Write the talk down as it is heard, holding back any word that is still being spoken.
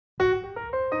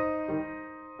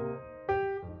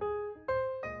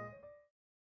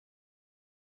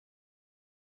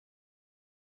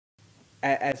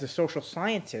as a social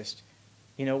scientist,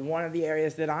 you know, one of the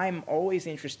areas that I'm always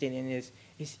interested in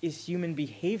is human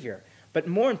behavior. But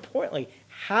more importantly,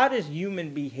 how does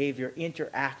human behavior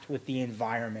interact with the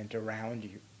environment around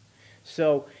you?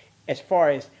 So as far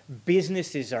as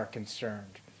businesses are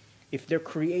concerned, if they're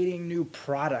creating new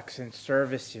products and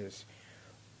services,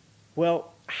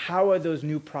 well, how are those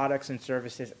new products and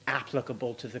services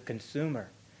applicable to the consumer?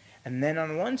 And then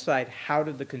on one side, how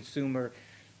do the consumer,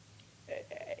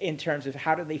 in terms of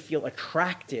how do they feel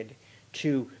attracted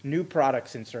to new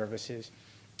products and services?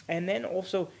 And then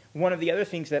also, one of the other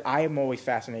things that I am always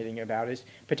fascinating about is,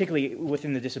 particularly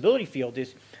within the disability field,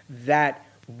 is that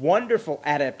wonderful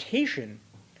adaptation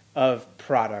of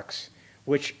products,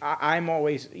 which I'm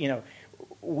always, you know,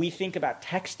 we think about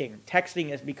texting. Texting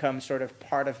has become sort of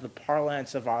part of the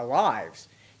parlance of our lives.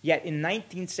 Yet in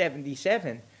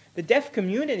 1977, the deaf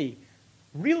community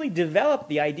really developed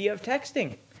the idea of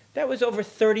texting. That was over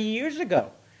 30 years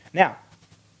ago. Now,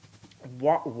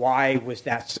 why is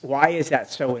that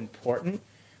so important?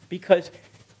 Because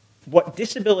what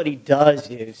disability does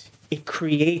is it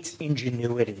creates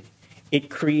ingenuity. It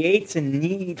creates a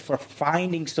need for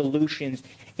finding solutions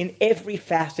in every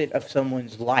facet of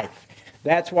someone's life.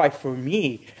 That's why, for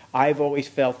me, I've always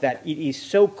felt that it is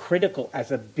so critical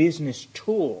as a business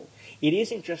tool. It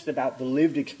isn't just about the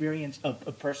lived experience of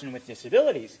a person with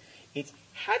disabilities. It's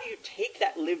how do you take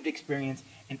that lived experience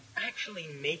and actually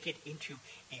make it into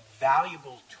a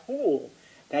valuable tool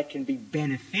that can be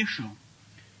beneficial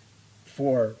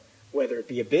for whether it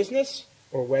be a business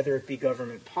or whether it be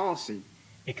government policy.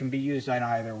 It can be used in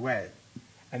either way.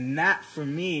 And that, for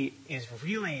me, is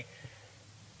really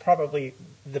probably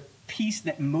the piece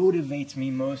that motivates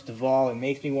me most of all and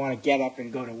makes me want to get up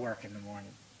and go to work in the morning.